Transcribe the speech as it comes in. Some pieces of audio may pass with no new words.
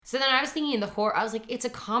So then I was thinking the horror. I was like, it's a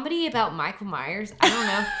comedy about Michael Myers. I don't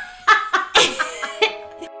know.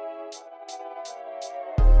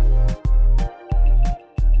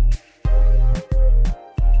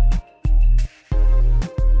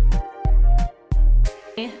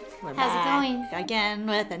 We're How's it back going? again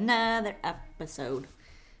with another episode.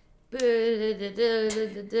 My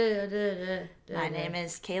name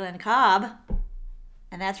is Kaylin Cobb,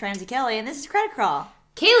 and that's Ramsey Kelly, and this is Credit Crawl.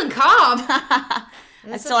 Kaylin Cobb. I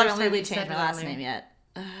That's still the haven't first time legally you've said changed my it on last there. name yet.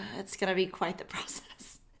 It's gonna be quite the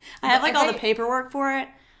process. I have all the paperwork for it,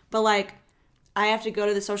 but I have to go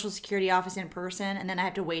to the Social Security office in person, and then I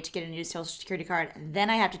have to wait to get a new Social Security card. Then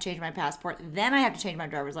I have to change my passport. Then I have to change my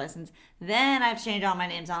driver's license. Then I have to change all my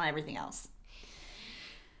names on everything else.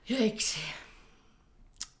 Yikes.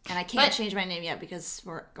 And I can't change my name yet because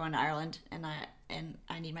we're going to Ireland, and I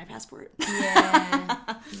need my passport.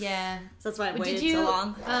 Yeah. Yeah. So that's why I But waited so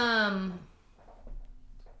long.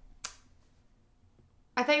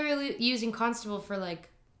 I thought you were using Constable for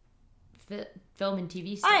film and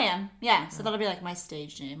TV stuff. I am, yeah. So that'll be my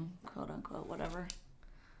stage name, quote unquote, whatever.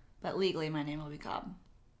 But legally, my name will be Cobb.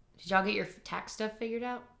 Did y'all get your tax stuff figured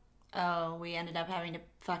out? Oh, we ended up having to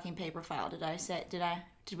fucking paper file. Did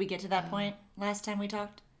we get to that point last time we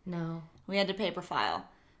talked? No. We had to paper file,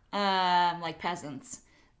 like peasants.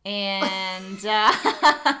 And,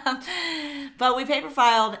 but we paper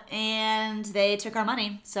filed and they took our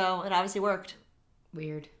money. So it obviously worked.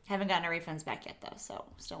 Weird. Haven't gotten our refunds back yet though. So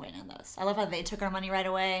still waiting on those. I love how they took our money right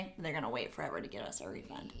away. They're going to wait forever to get us our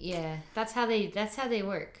refund. Yeah. That's how they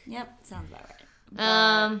work. Yep. Sounds about right.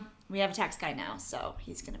 We have a tax guy now. So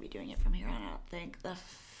he's going to be doing it from here on out. Thank the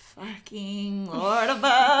fucking Lord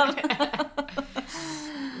above.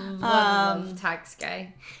 Love tax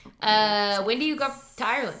guy. When do you go to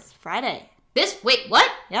Ireland? Friday. Wait, what?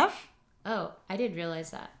 Yep. Oh, I didn't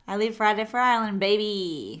realize that. I leave Friday for Ireland,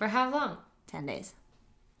 baby. For how long? 10 days.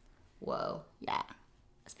 Whoa. Yeah.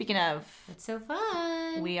 Speaking of, That's so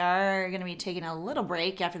fun. we are going to be taking a little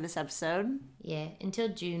break after this episode. Yeah, until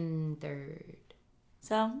June 3rd.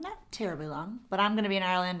 So, not terribly long. But I'm going to be in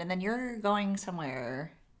Ireland, and then you're going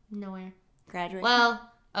somewhere. Nowhere. Graduate? Well,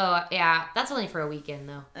 yeah, that's only for a weekend,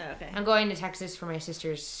 though. Oh, okay. I'm going to Texas for my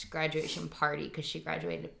sister's graduation party because she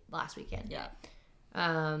graduated last weekend. Yeah.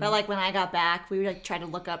 But, when I got back, we, tried to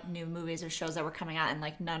look up new movies or shows that were coming out, and,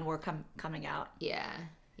 none were coming out. Yeah.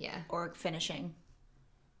 Or finishing.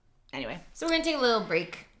 Anyway. So we're going to take a little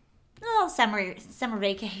break. A little summer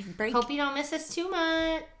vacation break. Hope you don't miss us too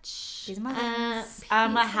much. Peace and blessings.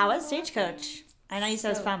 How was Stagecoach? I know you said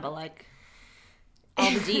it was fun, but, all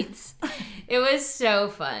the deets. It was so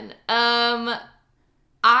fun.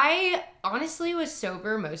 I honestly was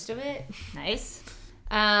sober most of it. Nice.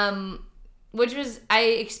 Which was, I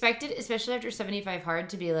expected, especially after 75 Hard,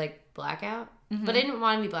 to be blackout. Mm-hmm. But I didn't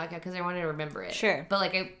want to be blackout because I wanted to remember it. Sure.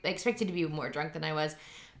 But I expected to be more drunk than I was.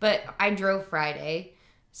 But I drove Friday,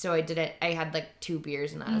 so I didn't. I had 2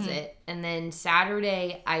 beers and that was it. And then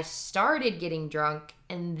Saturday I started getting drunk,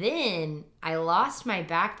 and then I lost my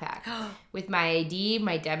backpack with my ID,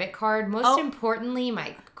 my debit card, most importantly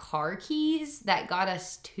my car keys that got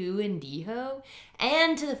us to Indiho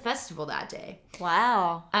and to the festival that day.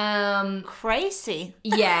 Wow. Crazy.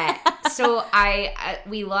 Yeah. So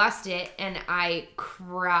we lost it and I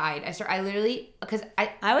cried. I literally, because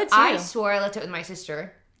I would too. I swore I left it with my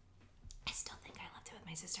sister. I still think I left it with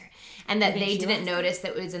my sister. And that they didn't notice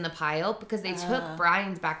that it was in the pile because they took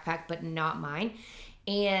Brian's backpack but not mine.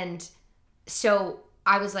 And so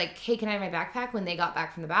I was like, hey, can I have my backpack when they got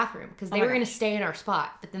back from the bathroom? Because they were going to stay in our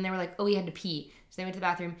spot. But then they were like, oh, we had to pee. So they went to the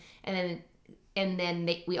bathroom. And then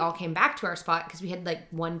we all came back to our spot because we had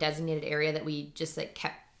one designated area that we just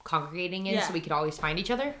kept congregating in so we could always find each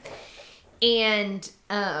other. And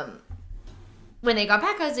when they got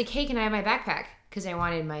back, I was like, hey, can I have my backpack? Because I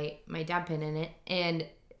wanted my dab pen in it. And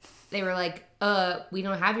they were like, we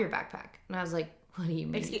don't have your backpack. And I was like, what do you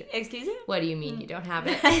mean? Excuse you? What do you mean you don't have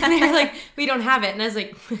it? And they were like, we don't have it. And I was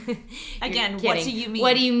like, again, what do you mean?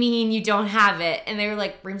 What do you mean you don't have it? And they were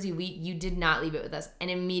like, Ramsey, you did not leave it with us.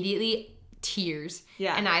 And immediately tears.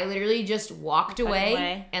 Yeah. And I literally just walked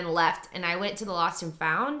away and left. And I went to the Lost and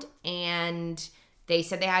Found, and they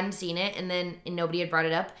said they hadn't seen it, and nobody had brought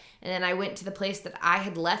it up. And then I went to the place that I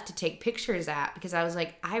had left to take pictures at because I was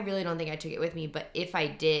like, I really don't think I took it with me, but if I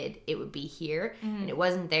did, it would be here. And it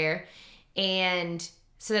wasn't there. And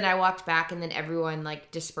so then I walked back, and then everyone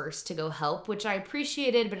dispersed to go help, which I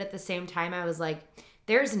appreciated. But at the same time, I was like,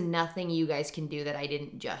 there's nothing you guys can do that I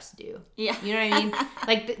didn't just do. Yeah. You know what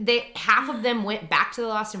I mean? Half of them went back to the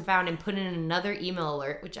Lost and Found and put in another email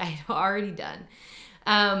alert, which I had already done.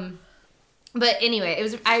 But anyway,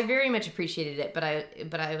 I very much appreciated it, but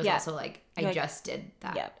I was also like, I just did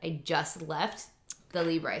that. Yep. I just left the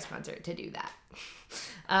Lee Brice concert to do that.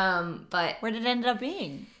 But where did it end up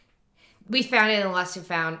being? We found it in the Lost and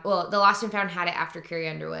Found. Well, the Lost and Found had it after Carrie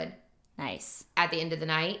Underwood. Nice. At the end of the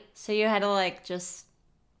night. So you had to like just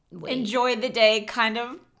enjoy the day, kind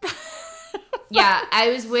of. Yeah, I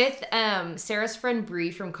was with Sarah's friend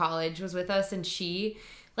Bree from college was with us, and she,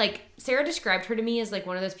 like, Sarah described her to me as like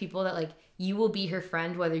one of those people that like you will be her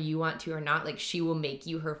friend whether you want to or not. Like, she will make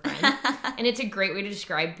you her friend. And it's a great way to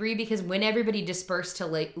describe Bree, because when everybody dispersed to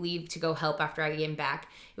like leave to go help after I came back,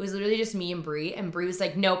 it was literally just me and Bree. And Bree was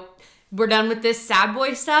like, nope, we're done with this sad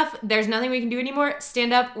boy stuff. There's nothing we can do anymore.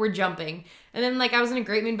 Stand up, we're jumping. And then like I was in a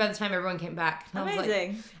great mood by the time everyone came back. And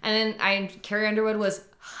amazing. And then Carrie Underwood was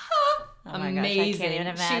oh my amazing. Gosh, I can't even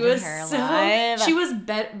imagine her live. She was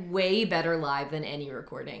way better live than any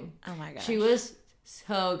recording. Oh my gosh. She was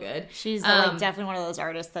so good. She's like definitely one of those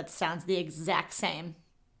artists that sounds the exact same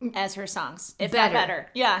as her songs, if not better.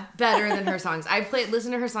 Yeah, better than her songs. I've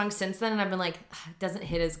listened to her songs since then, and I've been like, it doesn't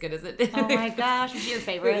hit as good as it did. Oh my gosh, was she your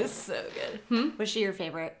favorite? It was so good. Was she your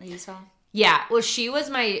favorite that you saw? Yeah, well, she was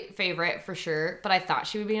my favorite for sure, but I thought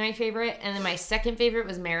she would be my favorite. And then my second favorite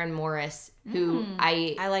was Maren Morris, who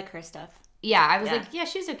I like her stuff. Yeah, I was like, yeah,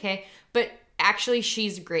 she's okay. But actually,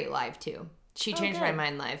 she's great live, too. She changed my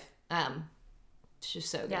mind live. She's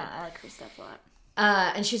so good. Yeah, I like her stuff a lot.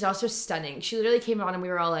 And she's also stunning. She literally came on and we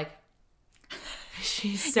were all like,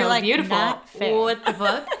 she's so like, beautiful. Not fair. What the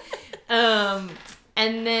fuck?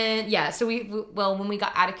 And then, so when we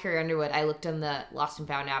got out of Carrie Underwood, I looked on the Lost and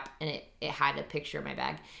Found app, and it had a picture of my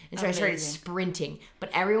bag. And so I started sprinting. But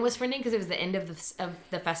everyone was sprinting because it was the end of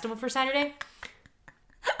the festival for Saturday.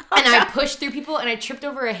 And I pushed through people, and I tripped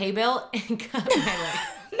over a hay bale and cut my leg.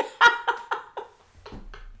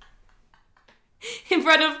 In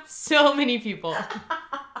front of so many people. I'm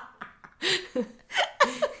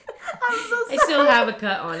so sorry. I still have a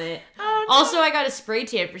cut on it. Oh, no. Also, I got a spray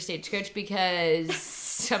tan for Stagecoach because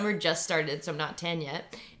summer just started, so I'm not tan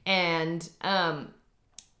yet. And I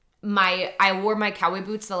wore my cowboy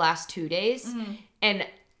boots the last 2 days, and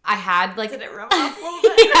I had like... Did it rub off a little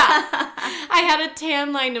bit? Yeah. I had a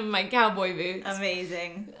tan line of my cowboy boots.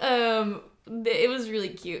 Amazing. It was really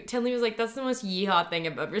cute. Tenley was like, that's the most yeehaw thing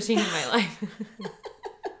I've ever seen in my life.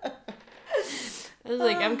 I was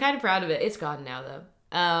like, I'm kind of proud of it. It's gone now, though.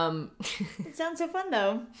 It sounds so fun,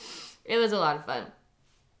 though. It was a lot of fun.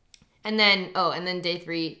 And then day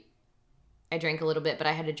 3, I drank a little bit, but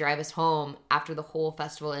I had to drive us home after the whole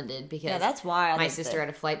festival ended because that's wild. My sister had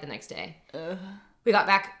a flight the next day. We got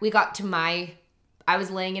back. We got to I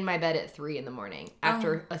was laying in my bed at 3 a.m.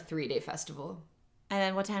 after a 3-day festival. And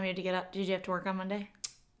then what time did you get up? Did you have to work on Monday?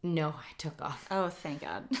 No, I took off. Oh, thank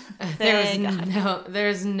God.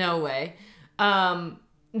 There's no way.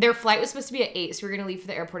 Their flight was supposed to be at 8, so we were going to leave for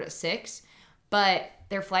the airport at 6. But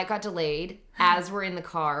their flight got delayed as we're in the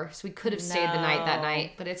car, so we could have stayed the night that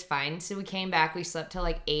night, but it's fine. So we came back, we slept till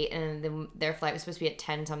like 8, and then their flight was supposed to be at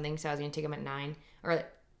 10 something, so I was going to take them at 9, or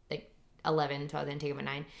like 11, so I was going to take them at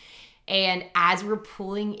 9. And as we're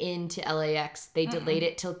pulling into LAX, they delayed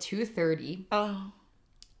it till 2:30. Oh.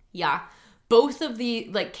 Yeah. Both of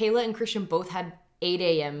Kayla and Christian both had 8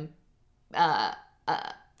 a.m.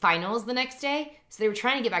 Finals the next day, so they were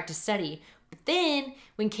trying to get back to study. But then,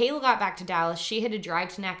 when Kayla got back to Dallas, she had to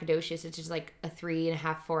drive to Nacogdoches, which is like a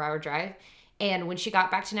 3.5-4 hour drive. And when she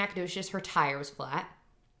got back to Nacogdoches, her tire was flat.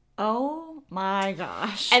 Oh my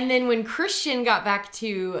gosh. And then when Christian got back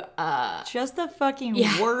to... just the fucking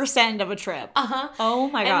worst end of a trip. Uh-huh. Oh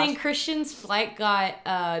my gosh. And then Christian's flight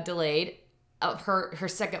got delayed. Her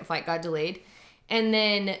second flight got delayed. And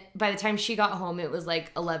then by the time she got home, it was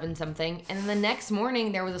like 11 something. And then the next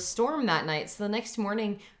morning, there was a storm that night. So the next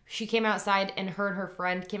morning, she came outside, and her and her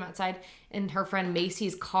friend came outside, and her friend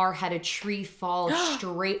Macy's car had a tree fall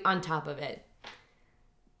straight on top of it.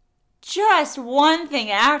 Just one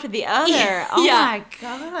thing after the other. Yeah. Oh my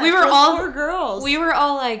God. We were poor girls. We were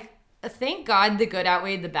all like, thank God the good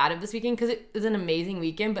outweighed the bad of this weekend, because it was an amazing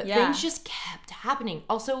weekend, but things just kept happening.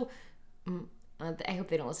 Also, I hope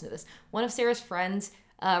they don't listen to this. One of Sarah's friends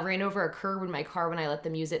ran over a curb in my car when I let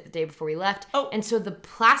them use it the day before we left. Oh. And so the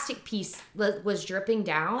plastic piece was dripping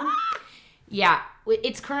down. Yeah.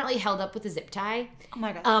 It's currently held up with a zip tie. Oh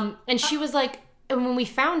my God. And she was like, and when we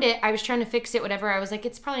found it, I was trying to fix it, whatever. I was like,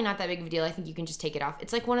 it's probably not that big of a deal. I think you can just take it off.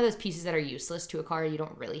 It's like one of those pieces that are useless to a car. You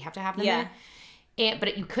don't really have to have them there.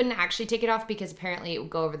 But you couldn't actually take it off because apparently it would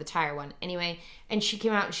go over the tire one. Anyway, and she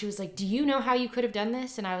came out and she was like, do you know how you could have done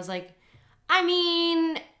this? And I was like, I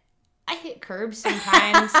mean, I hit curbs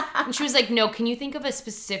sometimes. And she was like, no, can you think of a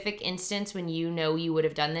specific instance when you know you would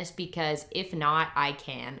have done this? Because if not, I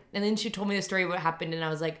can. And then she told me the story of what happened, and I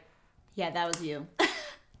was like, yeah, that was you. I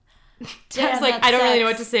was like, I don't really know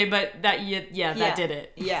what to say, but that did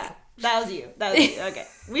it. Yeah, that was you. Okay,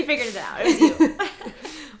 we figured it out. It was you.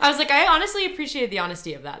 I was like, I honestly appreciate the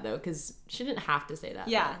honesty of that, though, because she didn't have to say that.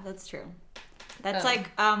 Yeah, that's true. That's like,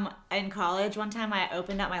 in college, one time I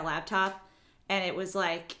opened up my laptop, and it was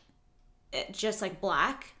like, just like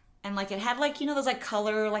black, and like it had like, you know, those like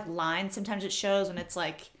color like lines sometimes it shows when it's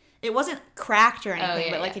like, it wasn't cracked or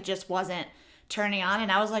anything, but like it just wasn't turning on, and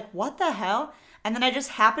I was like, what the hell? And then I just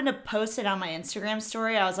happened to post it on my Instagram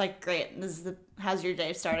story. I was like, great, this is how's your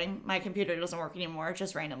day starting? My computer doesn't work anymore,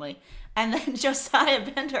 just randomly. And then Josiah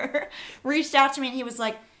Bender reached out to me, and he was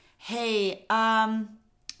like, hey,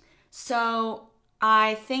 so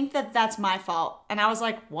I think that's my fault. And I was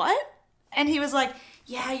like, what? And he was like,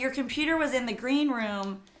 yeah, your computer was in the green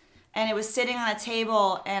room, and it was sitting on a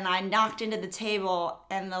table, and I knocked into the table,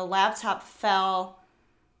 and the laptop fell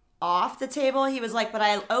off the table. He was like, but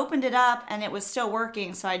I opened it up and it was still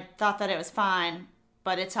working, so I thought that it was fine,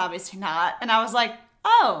 but it's obviously not. And I was like,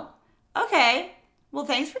 oh, okay, well,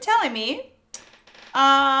 thanks for telling me.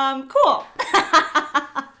 Cool.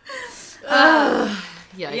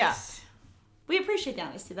 Yikes. Yeah, we appreciate the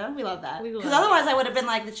honesty though. We love that, because otherwise I would have been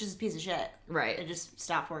like, it's just a piece of shit. Right. It just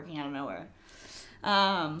stopped working out of nowhere.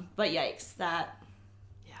 But yikes, that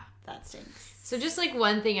stinks. So just like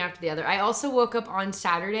one thing after the other. I also woke up on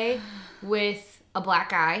Saturday with a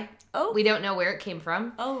black eye. Oh. We don't know where it came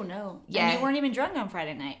from. Oh, no. Yeah. And you weren't even drunk on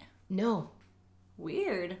Friday night. No.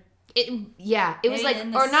 Weird. It was like,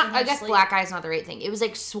 or not, I guess sleep. Black eye is not the right thing. It was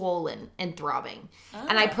like swollen and throbbing. Oh.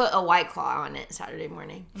 And I put a White Claw on it Saturday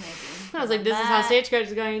morning. Amazing. I was like, this is how Stagecoach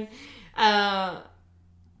is going.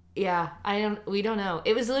 We don't know.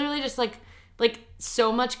 It was literally just like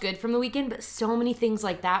so much good from the weekend, but so many things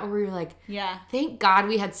like that where we were like, yeah, thank God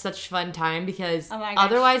we had such fun time, because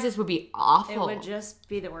otherwise this would be awful. It would just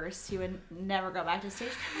be the worst. You would never go back to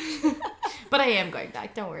stage. But I am going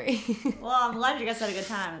back, don't worry. Well, I'm glad you guys had a good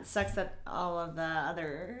time. It sucks that all of the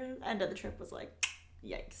other end of the trip was like,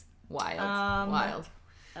 yikes. Wild.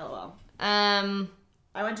 LOL. I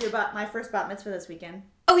went to my first bat mitzvah this weekend.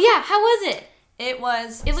 Oh yeah, how was it? It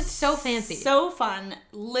looked so fancy. So fun.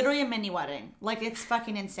 Literally a mini wedding. Like, it's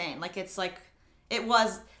fucking insane. Like, it's like, it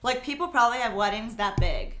was, like, people probably have weddings that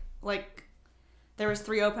big. Like, there was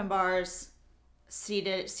 3 open bars,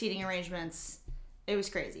 seating arrangements. It was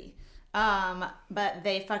crazy. But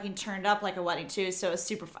they fucking turned up like a wedding too, so it was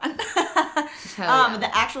super fun. Yeah. The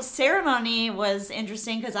actual ceremony was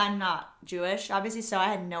interesting because I'm not Jewish, obviously, so I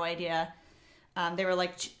had no idea. They were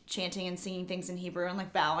like chanting and singing things in Hebrew and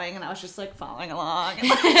like bowing, and I was just like following along.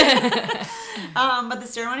 But the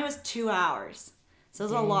ceremony was 2 hours, so it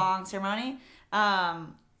was a long ceremony. A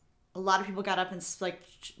lot of people got up and like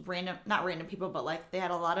not random people, but like they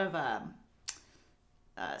had a lot of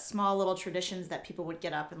small little traditions that people would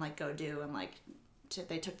get up and like go do, and like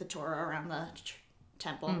they took the Torah around the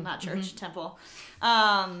temple, not church, temple.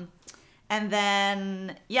 And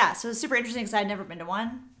then so it was super interesting because I'd never been to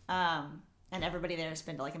one. And everybody there has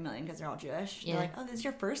been to like 1 million because they're all Jewish. Yeah. They're like, oh, this is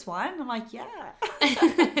your first one? I'm like, yeah.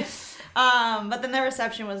 But then their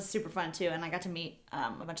reception was super fun too. And I got to meet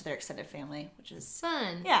a bunch of their extended family, which is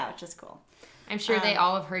fun. Yeah, which is cool. I'm sure they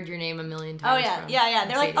all have heard your name 1 million times. Oh, yeah. Yeah.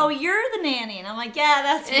 They're like, oh, you're the nanny. And I'm like, yeah,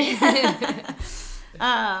 that's me.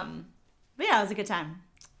 But yeah, it was a good time.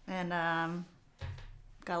 And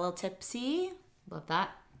got a little tipsy. Love that.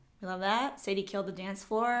 We love that. Sadie killed the dance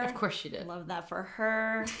floor. Of course she did. Love that for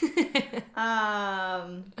her.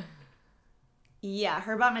 Yeah,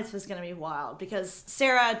 her bat mitzvah is gonna be wild because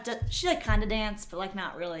Sarah, she like kind of danced, but like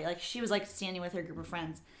not really. Like she was like standing with her group of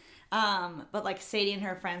friends. But like Sadie and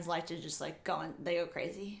her friends like to just like they go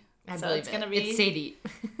crazy. So it's gonna be. It's Sadie.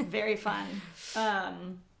 Very fun.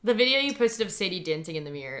 The video you posted of Sadie dancing in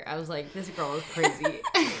the mirror, I was like, this girl is crazy.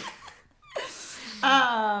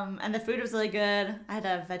 And the food was really good. I had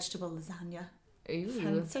a vegetable lasagna. Ooh.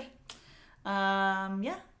 Fancy. Yeah.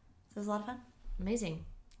 So it was a lot of fun. Amazing.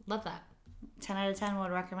 Love that. 10 out of 10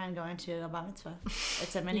 would recommend going to a bat mitzvah.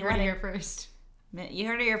 It's a mini wedding. You heard it here first. You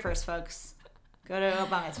heard it here first, folks. Go to a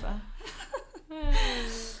bat mitzvah.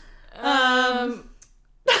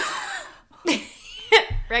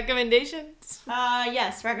 Recommendations?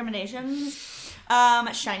 Yes, recommendations.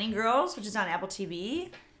 Shining Girls, which is on Apple TV.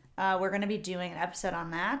 We're going to be doing an episode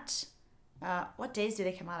on that. What days do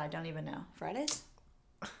they come out? I don't even know. Fridays?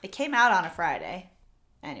 It came out on a Friday.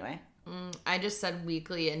 Anyway. I just said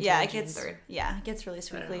weekly until June 3rd. Yeah, it gets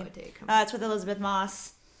released weekly. It's with Elizabeth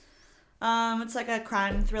Moss. It's like a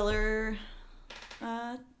crime thriller.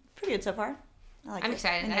 Pretty good so far. I'm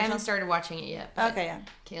excited. I haven't started watching it yet. Okay, yeah.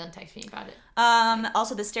 Kaylin texted me about it.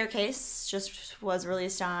 Also, The Staircase just was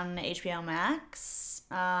released on HBO Max.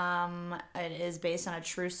 It is based on a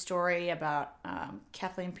true story about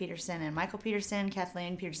Kathleen Peterson and Michael Peterson.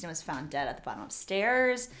 Kathleen Peterson was found dead at the bottom of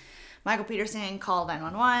stairs. Michael Peterson called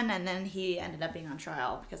 911, and then he ended up being on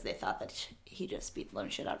trial because they thought that he just beat the living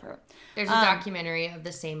shit out of her. There's a documentary of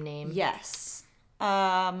the same name. Yes.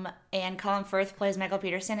 And Colin Firth plays Michael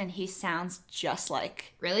Peterson, and he sounds just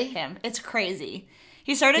like him. It's crazy.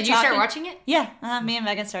 He started. Did you start watching it? Yeah, me and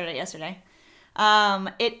Megan started it yesterday.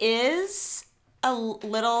 It is a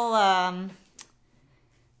little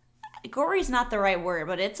gory is not the right word,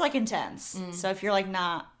 but it's like intense. So if you're like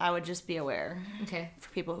not, I would just be aware. Okay. For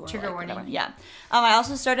people who are trigger warning. Whatever. Yeah. I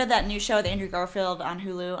also started that new show with Andrew Garfield on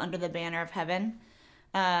Hulu, Under the Banner of Heaven.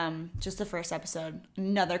 Just the first episode.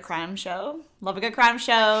 Another crime show. Love a good crime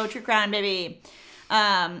show. True crime, baby.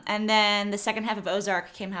 And then the second half of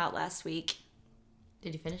Ozark came out last week.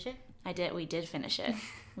 Did you finish it? I did. We did finish it.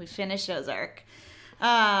 We finished Ozark.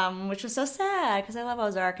 Which was so sad because I love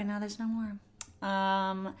Ozark and now there's no more.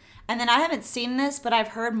 And then I haven't seen this, but I've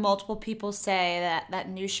heard multiple people say that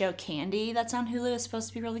new show Candy that's on Hulu is supposed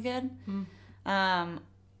to be really good. I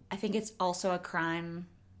think it's also a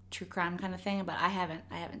true crime kind of thing, but I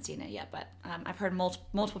haven't seen it yet. But I've heard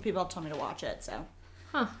multiple people have told me to watch it. So,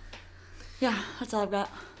 yeah, that's all I've got.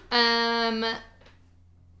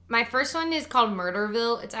 My first one is called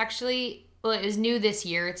Murderville. It's actually, well, it was new this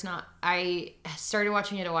year. It's not. I started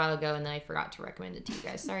watching it a while ago and then I forgot to recommend it to you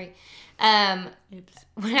guys. Sorry. Oops.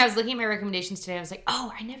 When I was looking at my recommendations today, I was like,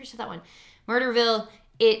 oh, I never saw that one. Murderville.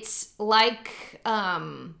 It's like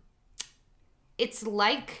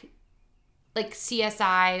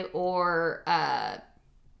CSI or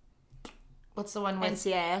what's the one with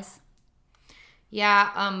NCIS?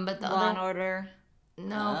 Yeah, but the Law and Order.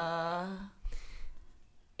 No.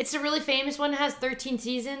 It's a really famous one. It has 13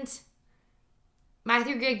 seasons.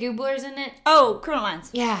 Matthew Gray Gubler's in it. Oh, Criminal Minds.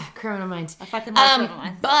 Yeah, Criminal Minds. I fucking love Criminal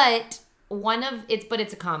Minds. But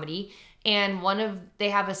it's a comedy, and they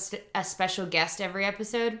have a special guest every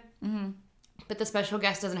episode. Mm-hmm. But the special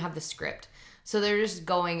guest doesn't have the script, so they're just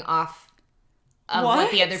going off of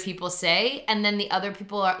what the other people say, and then the other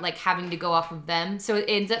people are like having to go off of them. So it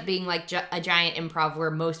ends up being like a giant improv where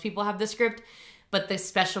most people have the script, but the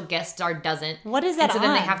special guest star doesn't. What is that? And so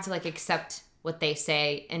then they have to like accept what they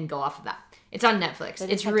say and go off of that. It's on Netflix.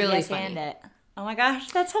 It's really funny. Oh my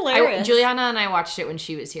gosh, that's hilarious. Juliana and I watched it when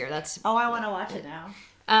she was here. I want to watch it now.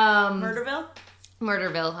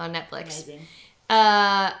 Murderville on Netflix. Amazing.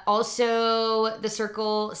 Also, The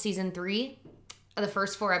Circle season 3. The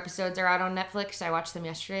first 4 episodes are out on Netflix. I watched them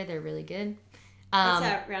yesterday. They're really good. That's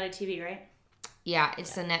a reality TV, right? Yeah,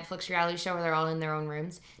 it's a Netflix reality show where they're all in their own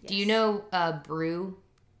rooms. Yes. Do you know Brew,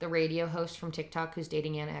 the radio host from TikTok who's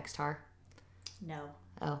dating Anna Ektar? No.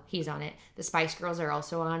 Oh, he's on it. The Spice Girls are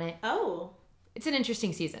also on it. Oh. It's an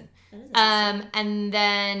interesting season. That is interesting. And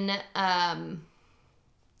then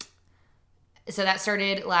so that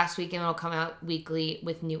started last week and it'll come out weekly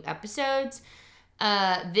with new episodes.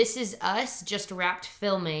 This Is Us just wrapped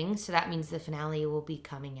filming, so that means the finale will be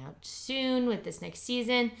coming out soon with this next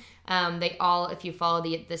season. If you follow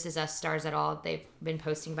the This Is Us stars at all, they've been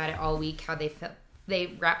posting about it all week, how they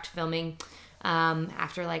wrapped filming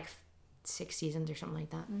after like 6 seasons or something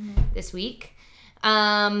like that this week.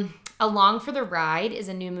 Along for the Ride is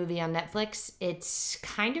a new movie on Netflix. It's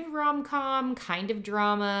kind of rom-com, kind of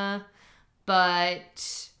drama,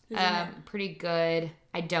 but pretty good.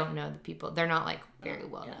 I don't know the people. They're not like very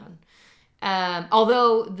well known.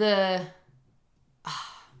 Although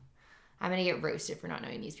I'm gonna get roasted for not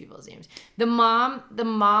knowing these people's names. The mom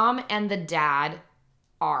and the dad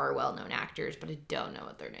are well-known actors, but I don't know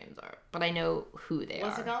what their names are. But I know who they are.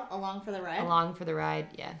 What's it called? Along for the Ride? Along for the Ride,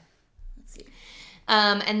 yeah. Let's see.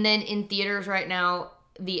 And then in theaters right now,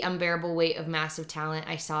 The Unbearable Weight of Massive Talent.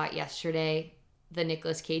 I saw it yesterday. The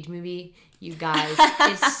Nicolas Cage movie. You guys,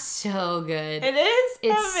 it's so good. It is?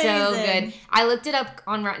 It's amazing. So good. I looked it up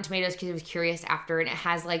on Rotten Tomatoes because I was curious after, and it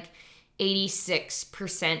has like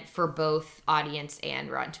 86% for both audience and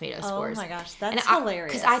Rotten Tomatoes scores. Oh my gosh, that's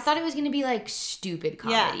hilarious. Because I thought it was going to be like stupid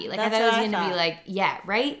comedy. Yeah, like I thought it was going to be like, yeah,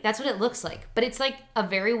 right? That's what it looks like. But it's like a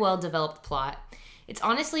very well developed plot. It's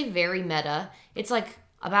honestly very meta. It's like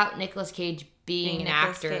about Nicolas Cage being an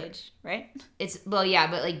actor. Cage, right? But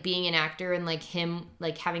like being an actor and like him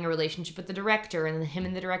like having a relationship with the director and him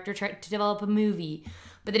and the director try to develop a movie.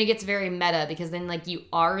 But then it gets very meta because then like you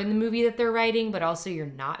are in the movie that they're writing, but also you're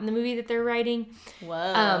not in the movie that they're writing.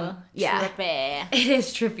 Whoa. Yeah. Trippy. It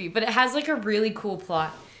is trippy, but it has like a really cool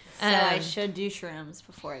plot. So I should do shrooms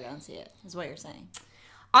before I go and see it, is what you're saying.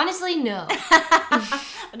 Honestly, no. I'm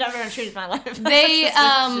never gonna choose my life. They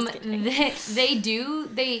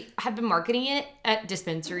have been marketing it at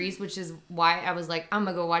dispensaries, which is why I was like, I'm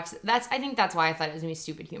gonna go watch I think that's why I thought it was gonna be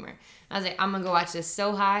stupid humor. I was like, I'm gonna go watch this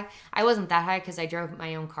so high. I wasn't that high because I drove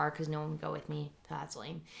my own car because no one would go with me. So that's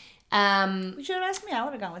lame. You should have asked me. I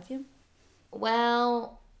would have gone with you.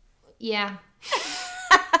 Well, yeah.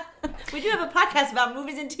 We do have a podcast about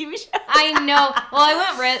movies and TV shows. I know. Well,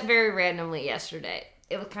 I went very randomly yesterday.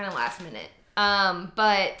 It was kind of last minute.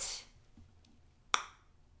 But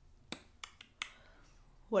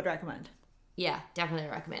would recommend. Yeah, definitely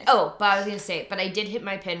recommend. Oh, but I was going to say, but I did hit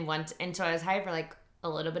my pin once, and so I was high for like a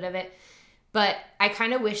little bit of it. But I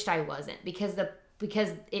kind of wished I wasn't because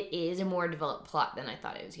it is a more developed plot than I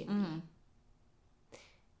thought it was going to be.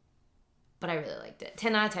 But I really liked it.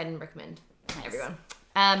 10 out of 10 recommend. Nice. Everyone.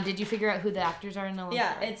 Did you figure out who the actors are in the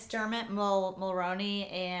Yeah, it's Dermot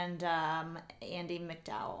Mulroney and Andie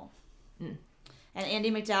MacDowell. And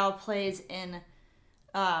Andie MacDowell plays in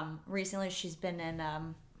recently she's been in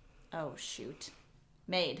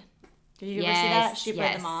Maid. Did you ever see that? She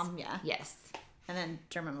played the mom. Yeah. Yes. And then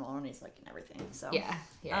Dermot Mulroney's like in everything. So yeah.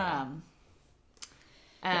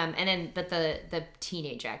 And then but the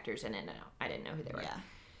teenage actors in it, I didn't know who they were.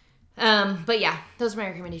 Yeah. But yeah, those are my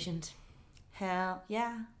recommendations. Hell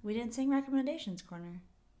yeah. We didn't sing recommendations corner.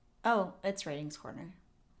 Oh, it's ratings corner.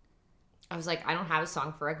 I was like, I don't have a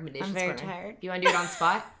song for recommendations I'm very corner. tired. You want to do it on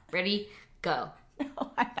spot? Ready? Go.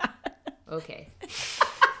 No, I'm not. Okay.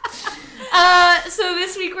 So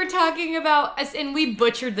this week we're talking about, and we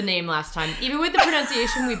butchered the name last time. Even with the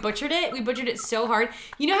pronunciation, we butchered it. We butchered it so hard.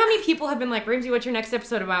 You know how many people have been like, Ramsey, what's your next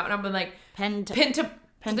episode about? And I've been like,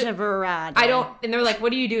 Pentaverad. I don't, and they're like,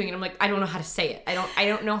 what are you doing? And I'm like, I don't know how to say it. I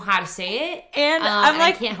don't know how to say it. And I'm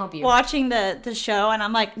like, I can't help you. Watching the show, and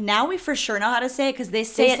I'm like, now we for sure know how to say it because they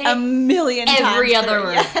say it a million times. Every other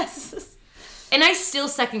word. Yes. And I still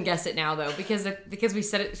second guess it now though because we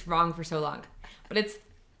said it wrong for so long. But it's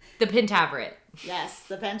the Pentaverate. Yes,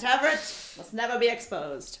 the Pentaverate must never be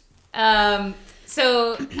exposed.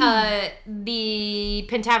 So the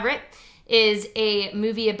Pentaverate is a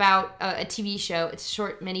movie about a TV show. It's a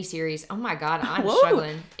short miniseries. Oh my God, I'm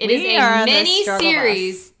struggling. It is a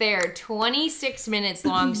mini-series. They're 26 minutes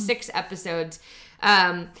long, 6 episodes.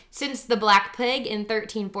 Since the Black Plague in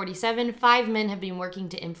 1347, 5 men have been working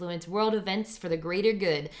to influence world events for the greater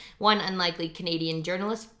good. One unlikely Canadian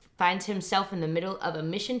journalist finds himself in the middle of a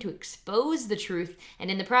mission to expose the truth and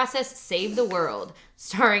in the process save the world.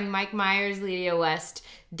 Starring Mike Myers, Lydia West,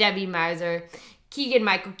 Debbie Mauser,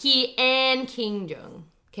 Keegan-Michael Key, and Ken Jeong.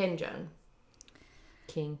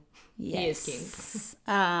 King. Yes. He is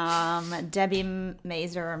king. Debbie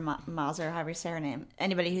Mauser, or Mauser, however you say her name.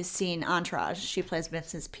 Anybody who's seen Entourage, she plays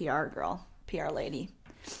Vince's PR girl, PR lady.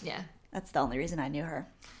 Yeah. That's the only reason I knew her.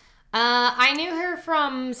 I knew her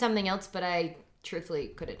from something else, but I truthfully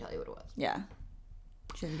couldn't tell you what it was. Yeah.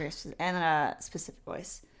 She's a very specific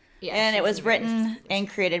voice. Yeah, and it was written and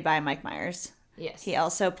created by Mike Myers. Yes. He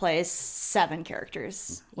also plays 7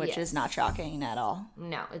 characters, which is not shocking at all.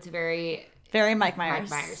 No, it's very Mike Myers.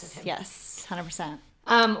 Mike Myers of him. Yes, 100%.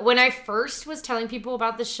 When I first was telling people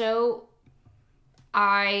about the show,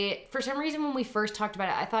 for some reason when we first talked about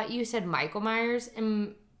it, I thought you said Michael Myers,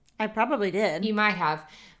 and I probably did. You might have.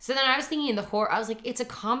 So then I was thinking the horror. I was like, it's a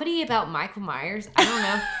comedy about Michael Myers. I don't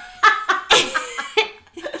know.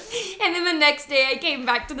 And then the next day I came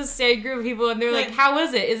back to the same group of people and they're like, how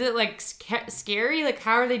was it? Is it like scary? Like,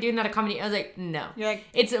 how are they doing that a comedy? I was like, no. You're like,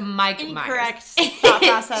 it's Mike Myers. Incorrect thought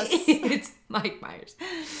process. It's Mike Myers.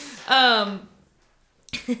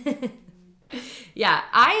 Yeah,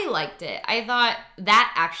 I liked it. I thought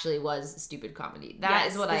that actually was stupid comedy. That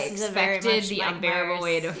is what I expected the unbearable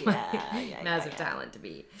weight of my massive talent to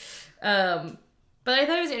be. But I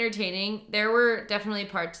thought it was entertaining. There were definitely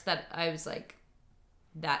parts that I was like,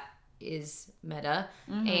 that is meta,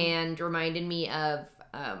 and reminded me of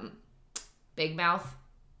Big Mouth.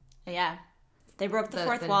 Yeah. They broke the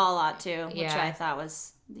fourth wall a lot too, which I thought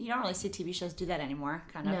was, you don't really see TV shows do that anymore,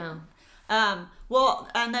 kind of. No.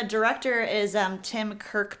 And the director is Tim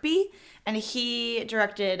Kirkby, and he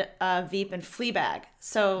directed Veep and Fleabag.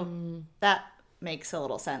 So that makes a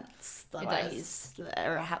little sense. It does.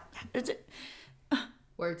 Is it?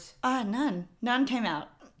 Words. None. None came out.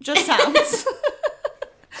 Just sounds.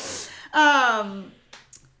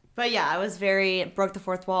 But yeah, I was broke the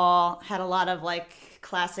fourth wall, had a lot of like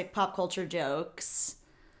classic pop culture jokes.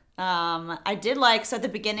 I did like, so at the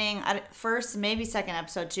beginning, first, maybe second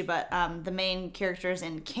episode too, but the main character's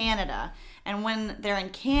in Canada. And when they're in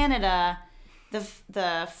Canada,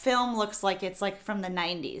 the film looks like it's like from the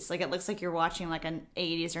 90s. Like it looks like you're watching like an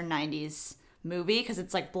 80s or 90s movie because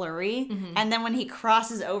it's like blurry. And then when he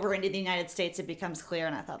crosses over into the United States, it becomes clear,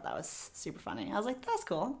 and I thought that was super funny. I was like, that's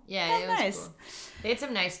cool. Yeah, that's it was nice. cool. They had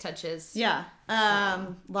some nice touches. Yeah.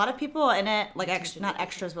 A lot of people in it, like not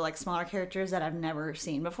extras, but like smaller characters that I've never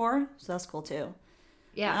seen before. So that's cool too.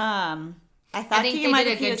 Yeah. I thought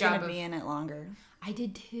Keegan-Michael Key was going to of- be in it longer. I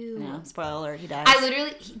did too. No, spoiler alert, he dies.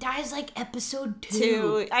 He dies like episode 2.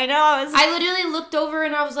 2. I know. I literally looked over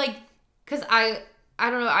and I was like, because I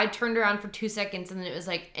don't know, I turned around for 2 seconds and then it was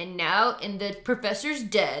like, and the professor's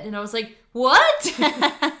dead. And I was like, what?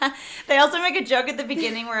 They also make a joke at the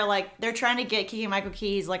beginning where like they're trying to get Keegan-Michael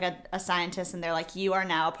Key, he's like a scientist, and they're like, you are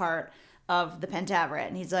now a part of the Pentaveret.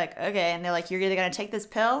 And he's like, okay. And they're like, you're either going to take this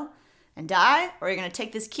pill and die, or you're going to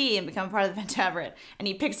take this key and become part of the Pentaveret. And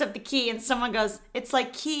he picks up the key, and someone goes, it's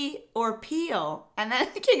like key or peel. And then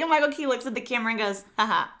Keegan-Michael Key looks at the camera and goes,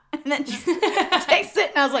 haha. And then just takes it,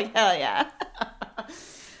 and I was like, hell yeah.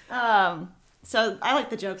 So I like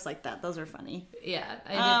the jokes like that. Those are funny. Yeah,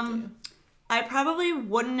 I did too. I probably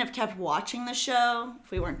wouldn't have kept watching the show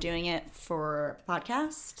if we weren't doing it for a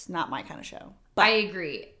podcast. It's not my kind of show. But I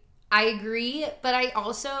agree, but I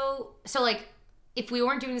also, so like, if we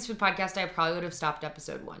weren't doing this for the podcast, I probably would have stopped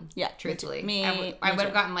episode 1. Yeah, truthfully. Me I would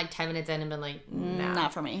have gotten like 10 minutes in and been like, nah.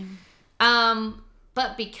 Not for me.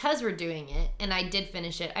 But because we're doing it, and I did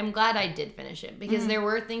finish it, I'm glad I did finish it, because there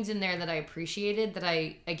were things in there that I appreciated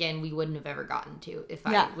that we wouldn't have ever gotten to if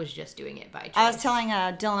I was just doing it by choice. I was telling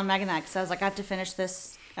Dylan and Megan that, because I was like, I have to finish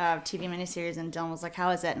this TV miniseries, and Dylan was like, how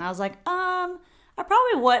is it? And I was like, I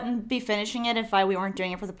probably wouldn't be finishing it if we weren't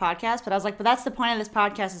doing it for the podcast, but I was like, but that's the point of this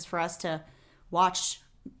podcast, is for us to watch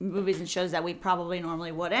movies and shows that we probably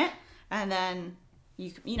normally wouldn't, and then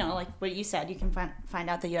you know, like what you said, you can find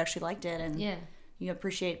out that you actually liked it, and you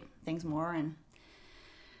appreciate things more. And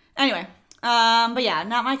anyway, but yeah,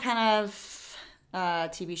 not my kind of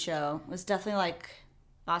TV show. It was definitely like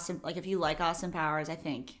Austin, like if you like Austin Powers, I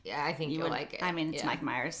think I think you'll like it. I mean, it's Mike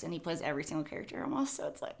Myers, and he plays every single character almost, so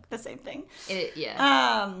it's like the same thing.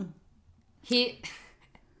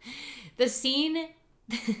 The scene.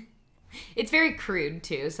 It's very crude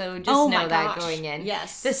too, so just know that going in.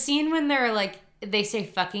 Yes. The scene when they're like, they say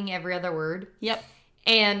fucking every other word. Yep.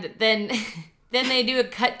 And then they do a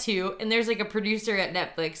cut to, and there's like a producer at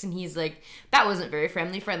Netflix, and he's like, that wasn't very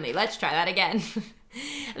friendly. Let's try that again.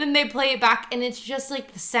 And then they play it back, and it's just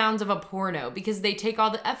like the sounds of a porno, because they take all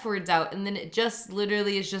the F words out, and then it just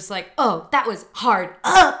literally is just like, oh, that was hard.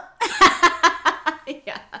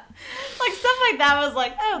 Yeah. Like stuff like that was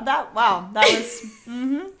like, oh, that was,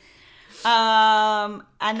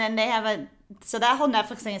 and then they have so that whole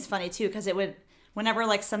Netflix thing is funny too, because it would, whenever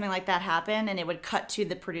like something like that happened, and it would cut to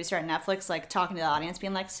the producer at Netflix like talking to the audience,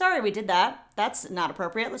 being like, sorry, we did that, that's not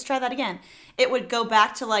appropriate, let's try that again. It would go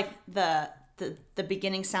back to like the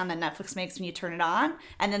beginning sound that Netflix makes when you turn it on,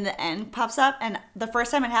 and then the end pops up. And the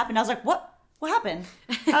first time it happened, I was like, what happened?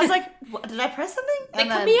 I was like, what, did I press something? They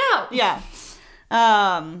cut me out. Yeah.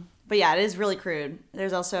 But yeah, it is really crude.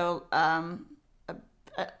 There's also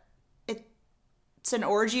it's an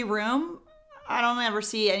orgy room. I don't ever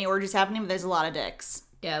see any orgies happening, but there's a lot of dicks.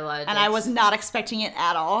 Yeah, a lot of dicks. And I was not expecting it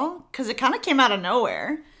at all, because it kind of came out of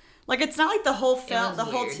nowhere. Like, it's not like the whole film, the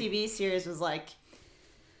whole TV series was like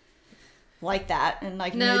that, and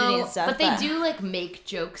like nudity and stuff. But they do like make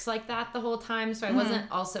jokes like that the whole time, so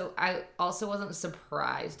I also wasn't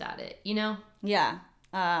surprised at it, you know? Yeah.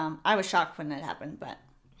 I was shocked when it happened, but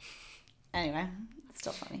anyway, it's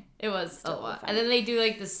still funny. It was still a lot. And then they do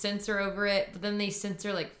like the censor over it, but then they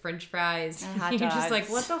censor like French fries. And hot You're dogs. just like,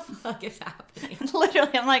 what the fuck is happening?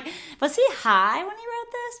 Literally, I'm like, was he high when he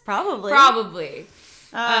wrote this? Probably.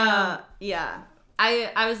 Yeah.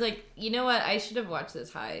 I was like, you know what? I should have watched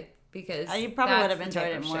this high, because you probably would have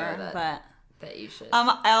enjoyed it more, that you should.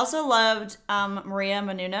 I also loved Maria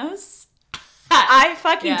Menounos. I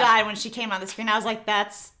fucking died when she came on the screen. I was like,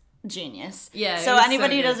 that's genius. Yeah. So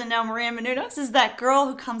anybody who doesn't know, Maria Menounos is that girl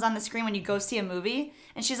who comes on the screen when you go see a movie,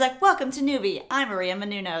 and she's like, welcome to Newbie, I'm Maria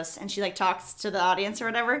Menounos, and she like talks to the audience or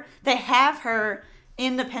whatever. They have her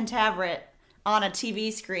in the Pentaveret on a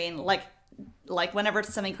TV screen, like whenever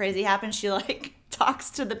something crazy happens, she like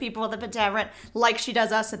talks to the people at the Pentaveret like she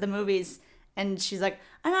does us at the movies, and she's like,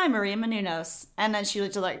 and I'm Maria Menounos, and then she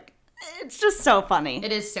like, it's just so funny.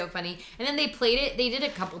 It is so funny. And then they played it. They did a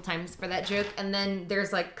couple times for that joke. And then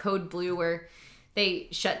there's like Code Blue, where they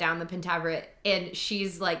shut down the Pentaveret, and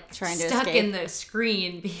she's like trying to stuck escape in the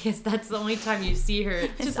screen, because that's the only time you see her.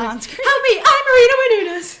 Just like, on screen. Help me! I'm Marina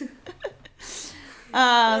Menounos.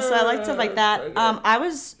 So I like stuff like that.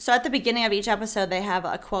 So at the beginning of each episode, they have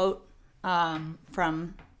a quote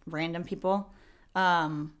from random people.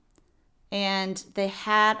 And they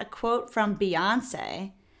had a quote from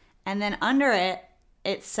Beyonce, and then under it,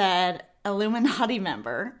 it said Illuminati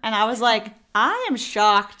member. And I was like, I am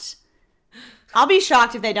shocked. I'll be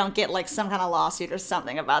shocked if they don't get like some kind of lawsuit or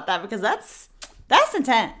something about that, because that's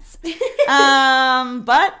intense.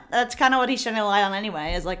 But that's kind of what he's shining a light on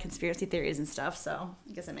anyway, is like conspiracy theories and stuff. So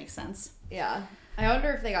I guess it makes sense. Yeah. I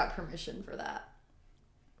wonder if they got permission for that.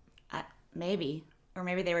 Maybe. Or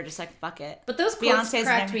maybe they were just like, fuck it. But those quotes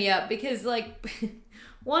cracked me up because like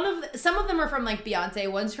some of them are from like Beyonce,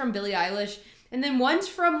 one's from Billie Eilish, and then one's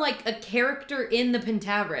from like a character in the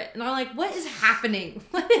Pentaveret. And I'm like, what is happening?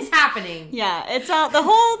 What is happening? Yeah, it's the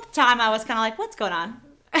whole time I was kind of like, what's going on?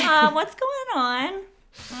 What's going on?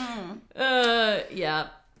 Yeah.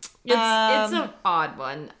 It's an odd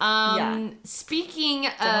one. Yeah. Speaking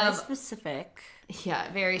Very of specific. Yeah,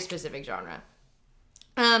 very specific genre.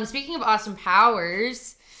 Speaking of Austin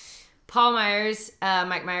Powers, Paul Myers,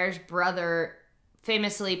 Mike Myers' brother,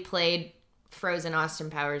 famously played frozen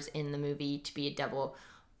Austin Powers in the movie to be a double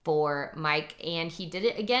for Mike, and he did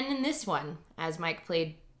it again in this one, as Mike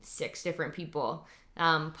played 6 different people.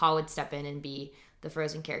 Paul would step in and be the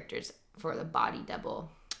frozen characters for the body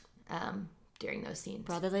double during those scenes.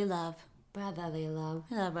 Brotherly love. Brotherly love.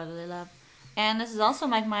 I love brotherly love. And this is also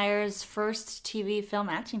Mike Myers' first TV film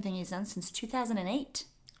acting thing he's done since 2008.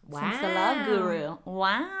 Wow. Since The Love Guru.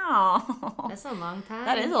 Wow. That's a long time.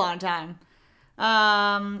 That is a long time.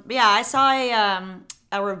 But yeah, I saw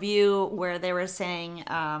a review where they were saying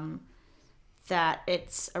that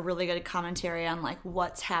it's a really good commentary on like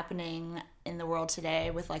what's happening in the world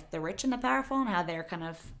today with like the rich and the powerful, and how they're kind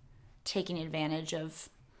of taking advantage of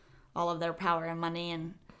all of their power and money.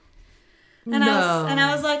 And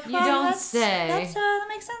I was like, well, you don't say. That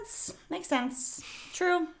makes sense. Makes sense.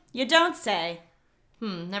 True. You don't say.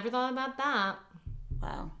 Never thought about that.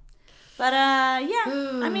 Wow. But yeah,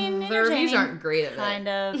 I mean, the reviews aren't great of it. Kind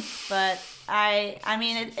of, but I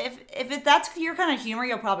mean, if that's your kind of humor,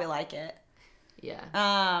 you'll probably like it.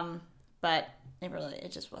 Yeah. But it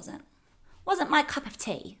just wasn't my cup of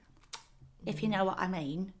tea, if you know what I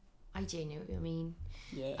mean. I do know what you mean.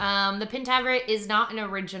 Yeah. The Pentaveret is not an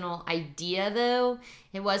original idea, though.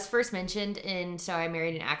 It was first mentioned in So I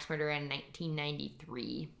Married an Axe Murderer in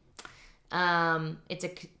 1993. It's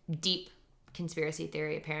a deep conspiracy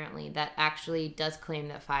theory, apparently, that actually does claim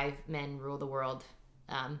that 5 men rule the world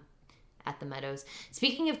at the Meadows.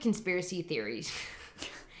 Speaking of conspiracy theories,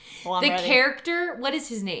 well, the ready. character, what is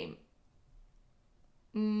his name?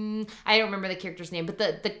 I don't remember the character's name, but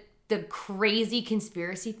the crazy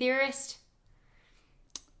conspiracy theorist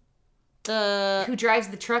who drives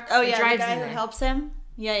the truck. Oh yeah, drives the guy in who there. helps him.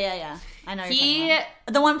 Yeah. I know. You're talking about.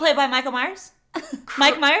 The one played by Michael Myers.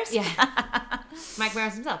 Mike Myers. Yeah, Mike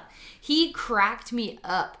Myers himself. He cracked me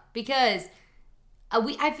up because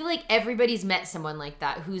I feel like everybody's met someone like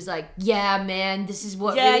that who's like, yeah, man, this is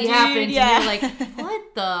what really happened. Yeah. And you're like, what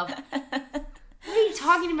what are you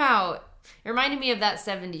talking about? It reminded me of that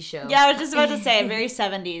 70s show. Yeah, I was just about to say, very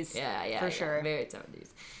 70s. Yeah, for sure. Very 70s.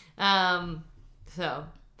 So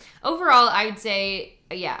overall, I'd say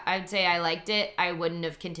I liked it. I wouldn't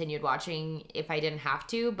have continued watching if I didn't have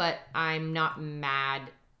to, but I'm not mad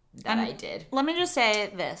that I did. Let me just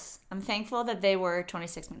say this. I'm thankful that they were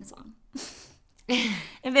 26 minutes long.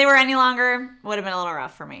 If they were any longer, it would have been a little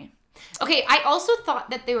rough for me. Okay, I also thought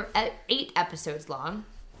that they were 8 episodes long.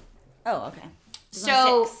 Oh, okay.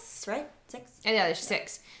 So 6, right? 6? Yeah, there's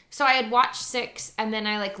 6. So I had watched 6, and then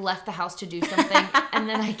I left the house to do something, and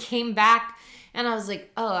then I came back, and I was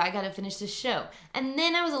like, oh, I gotta finish this show. And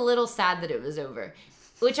then I was a little sad that it was over,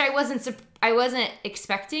 which I wasn't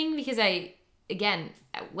expecting, because it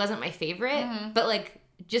wasn't my favorite, but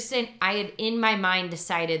I had in my mind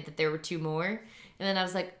decided that there were 2 more, and then I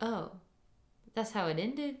was like, oh, that's how it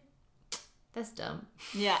ended? That's dumb.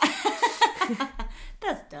 Yeah.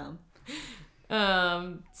 That's dumb.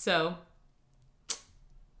 So,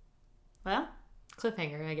 well,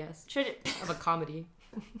 cliffhanger, I guess, of a comedy.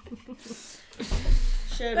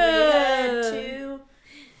 Should we head to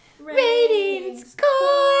Ratings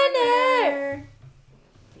Corner?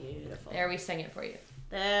 Beautiful. There, we sang it for you.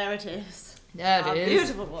 There it is. There it is.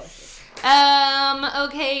 Beautiful voice.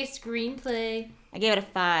 Okay, screenplay. I gave it a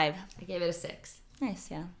 5. I gave it a 6.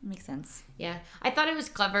 Nice, yeah. Makes sense. Yeah. I thought it was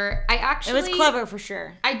clever. It was clever for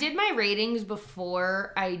sure. I did my ratings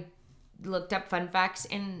before I looked up fun facts,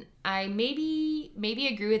 and I maybe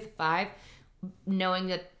agree with 5, knowing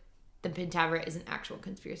that the Pentaveret is an actual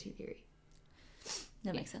conspiracy theory.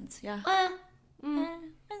 That makes sense, yeah.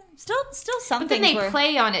 Still something. But then they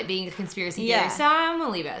play on it being a conspiracy theory, so I'm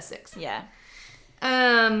gonna leave it at 6. Yeah.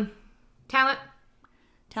 Talent.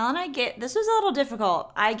 This was a little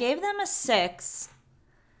difficult. I gave them a 6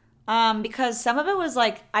 because some of it was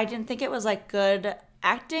like, I didn't think it was like good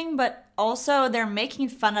acting, but also they're making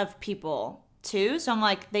fun of people too. So I'm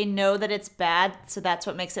like, they know that it's bad, so that's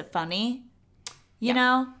what makes it funny. You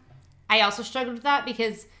know? I also struggled with that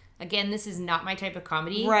because, again, this is not my type of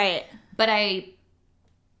comedy. Right. But I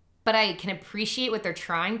can appreciate what they're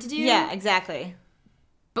trying to do. Yeah, exactly.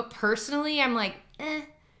 But personally, I'm like,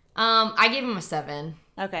 I gave them a 7.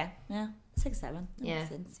 Okay. Yeah. 6, 7. That Yeah. makes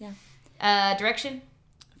sense. Yeah. Direction?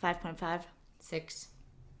 5.5. 6.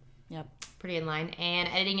 Yep. Pretty in line. And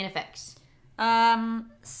editing and effects?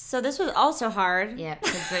 So this was also hard. Yeah,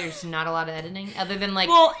 because there's not a lot of editing other than like.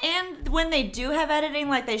 Well, and when they do have editing,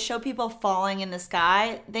 like they show people falling in the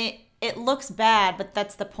sky, it looks bad, but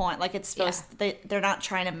that's the point. Like it's supposed they're not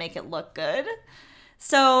trying to make it look good.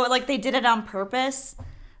 So like they did it on purpose.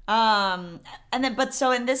 And then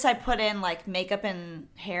so in this I put in like makeup and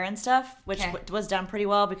hair and stuff, which was done pretty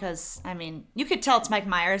well because I mean, you could tell it's Mike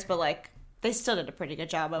Myers, but like they still did a pretty good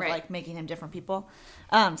job of like making him different people.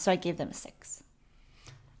 So I gave them a 6.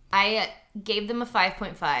 I gave them a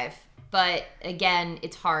 5.5, but again,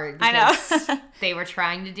 it's hard. I know. They were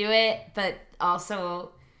trying to do it, but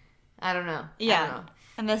also, I don't know. Yeah. I don't know.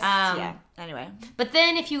 And this, anyway. But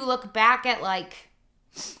then if you look back at like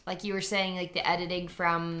you were saying, like the editing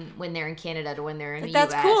from when they're in Canada to when they're in the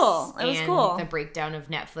US. That's cool. It was cool. The breakdown of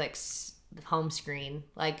Netflix home screen.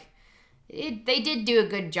 Like, they did do a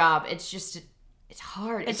good job. It's just... It's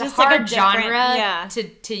hard. It's just a hard genre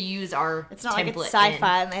to use our It's not template like it's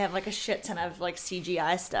sci-fi and they have like a shit ton of like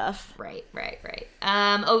CGI stuff. Right.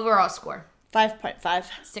 Overall score. 5.5.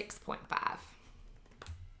 6.5.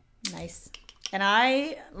 Nice. And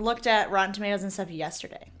I looked at Rotten Tomatoes and stuff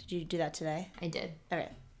yesterday. Did you do that today? I did. Okay.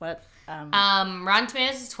 What? Rotten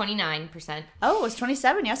Tomatoes is 29%. Oh, it was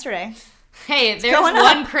 27 yesterday. Hey, there's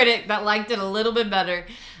one critic that liked it a little bit better.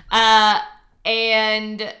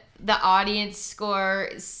 And the audience score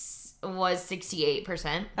was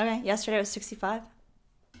 68%. Okay, yesterday it was 65.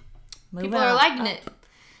 People are liking it.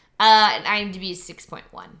 IMDb is 6.1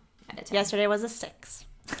 out of 10. Yesterday was a 6.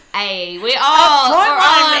 Hey, we're all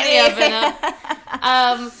on the up and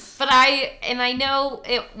up. But I know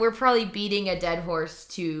we're probably beating a dead horse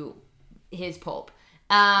to his pulp.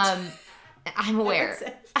 I'm aware.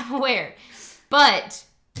 But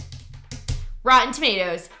Rotten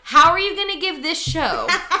Tomatoes, how are you going to give this show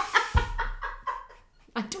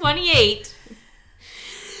a 28?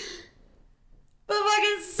 But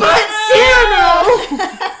Cyrano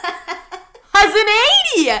has an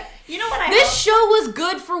 80. You know what This show was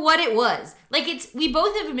good for what it was. Like, we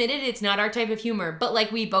both have admitted it's not our type of humor, but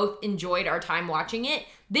like we both enjoyed our time watching it.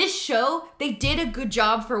 This show, they did a good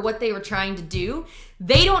job for what they were trying to do.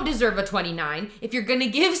 They don't deserve a 29 if you're gonna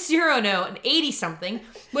give Cyrano an 80 something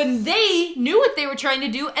when they knew what they were trying to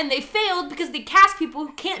do and they failed because they cast people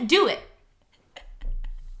who can't do it.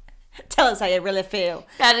 Tell us how you really feel.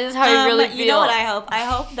 That is how you really feel. You know what I hope? I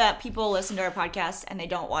hope that people listen to our podcast and they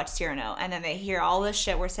don't watch Cyrano, and then they hear all this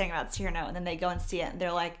shit we're saying about Cyrano, and then they go and see it, and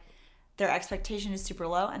they're like, their expectation is super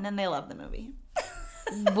low, and then they love the movie.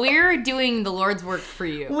 We're doing the Lord's work for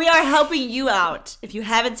you. We are helping you out, if you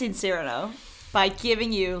haven't seen Cyrano, by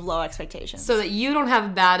giving you low expectations. So that you don't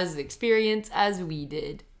have bad as an experience as we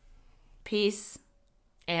did. Peace.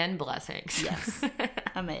 And blessings. Yes.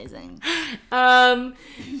 Amazing.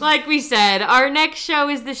 Like we said, our next show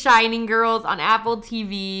is The Shining Girls on Apple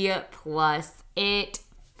TV Plus.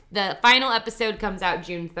 The final episode comes out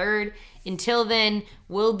June 3rd. Until then,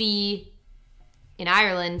 we'll be in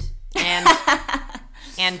Ireland and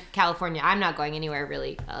and California. I'm not going anywhere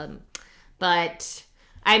really. But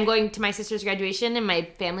I'm going to my sister's graduation, and my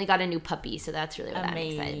family got a new puppy, so that's really what I'm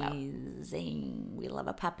excited about. Amazing. We love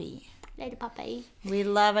a puppy. Little puppy. We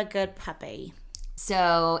love a good puppy.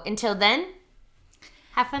 So until then,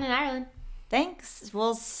 have fun in Ireland. Thanks.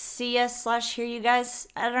 We'll see you / hear you guys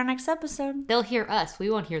at our next episode. They'll hear us. We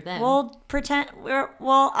won't hear them. We'll pretend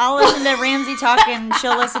I'll listen to Ramsey talk and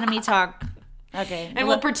she'll listen to me talk. Okay. And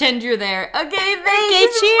we'll pretend you're there. Okay, thanks. Okay,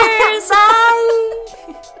 cheers. Bye.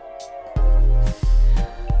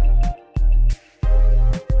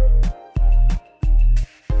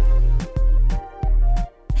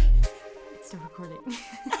 It's still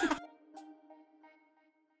recording.